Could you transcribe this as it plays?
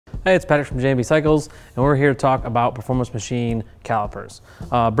Hey, it's Patrick from J&B Cycles, and we're here to talk about performance machine calipers.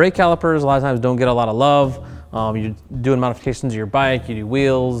 Brake calipers a lot of times don't get a lot of love. You're doing modifications to your bike, you do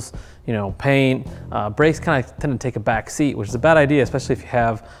wheels, paint. Brakes kind of tend to take a back seat, which is a bad idea, especially if you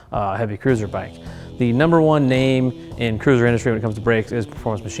have a heavy cruiser bike. The #1 name in cruiser industry when it comes to brakes is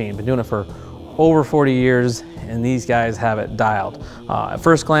Performance Machine. Been doing it for over 40 years, and these guys have it dialed. At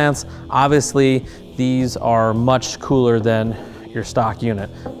first glance, obviously, these are much cooler than your stock unit.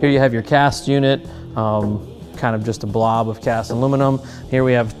 Here you have your cast unit, kind of just a blob of cast aluminum. Here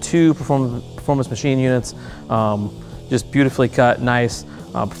we have two performance machine units, just beautifully cut, nice,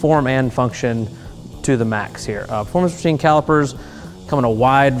 perform and function to the max here. Performance machine calipers come in a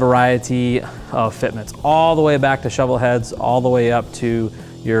wide variety of fitments, all the way back to shovel heads, all the way up to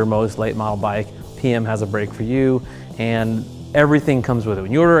your most late model bike. PM has a brake for you, and everything comes with it.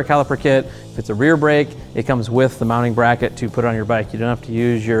 When you order a caliper kit, if it's a rear brake, it comes with the mounting bracket to put on your bike. You don't have to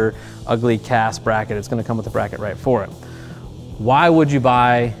use your ugly cast bracket. It's gonna come with the bracket right for it. Why would you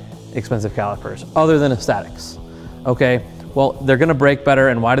buy expensive calipers other than aesthetics? Okay, well, they're gonna brake better,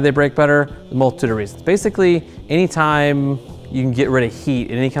 and why do they brake better? A multitude of reasons. Basically, anytime you can get rid of heat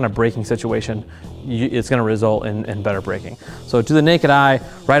in any kind of braking situation, it's gonna result in better braking. So to the naked eye,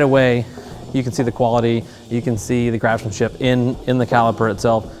 right away, you can see the quality, you can see the craftsmanship in the caliper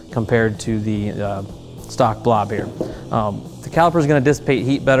itself compared to the stock blob here. The caliper is going to dissipate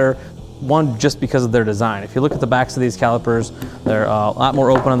heat better, one, just because of their design. If you look at the backs of these calipers, they're a lot more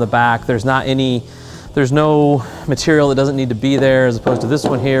open on the back. There's no material that doesn't need to be there, as opposed to this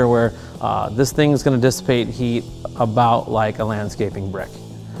one here where this thing is going to dissipate heat about like a landscaping brick.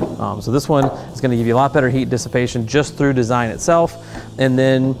 So this one is going to give you a lot better heat dissipation just through design itself. And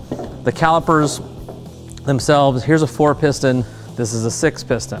then the calipers themselves, here's a 4-piston, this is a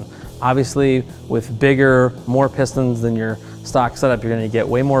 6-piston. Obviously, with bigger, more pistons than your stock setup, you're going to get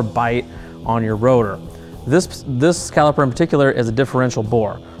way more bite on your rotor. This caliper in particular is a differential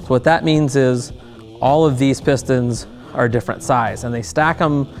bore. So what that means is all of these pistons are a different size, and they stack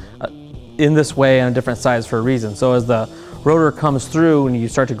them in this way on a different size for a reason. So as the rotor comes through and you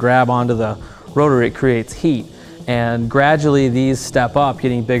start to grab onto the rotor, it creates heat. And gradually these step up,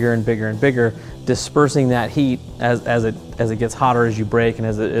 getting bigger and bigger and bigger, dispersing that heat as it gets hotter as you brake and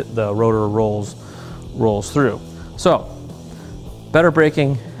as the rotor rolls through. So better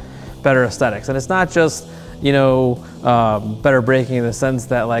braking, better aesthetics. And it's not just better braking in the sense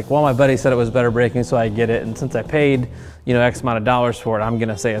that, like, well, my buddy said it was better braking, so I get it, and since I paid X amount of dollars for it, I'm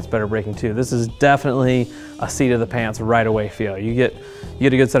gonna say it's better braking too. This is definitely a seat of the pants right away feel. You get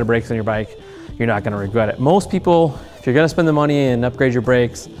a good set of brakes on your bike, you're not gonna regret it. Most people, if you're gonna spend the money and upgrade your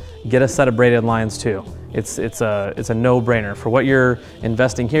brakes, get a set of braided lines too. It's a no-brainer. For what you're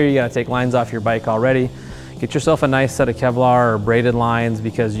investing here, you gotta take lines off your bike already. Get yourself a nice set of Kevlar or braided lines,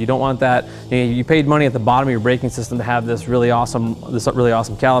 because you don't want that. You paid money at the bottom of your braking system to have this really awesome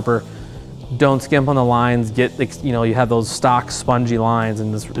caliper. Don't skimp on the lines. You have those stock spongy lines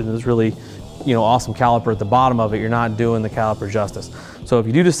and this really awesome caliper at the bottom of it. You're not doing the caliper justice. So if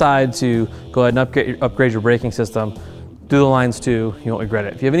you do decide to go ahead and upgrade your braking system, do the lines too. You won't regret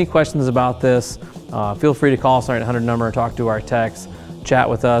it. If you have any questions about this, feel free to call us on our 800 number, talk to our techs, chat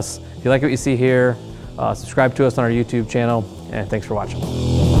with us. If you like what you see here, subscribe to us on our YouTube channel, and thanks for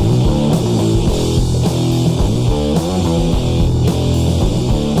watching.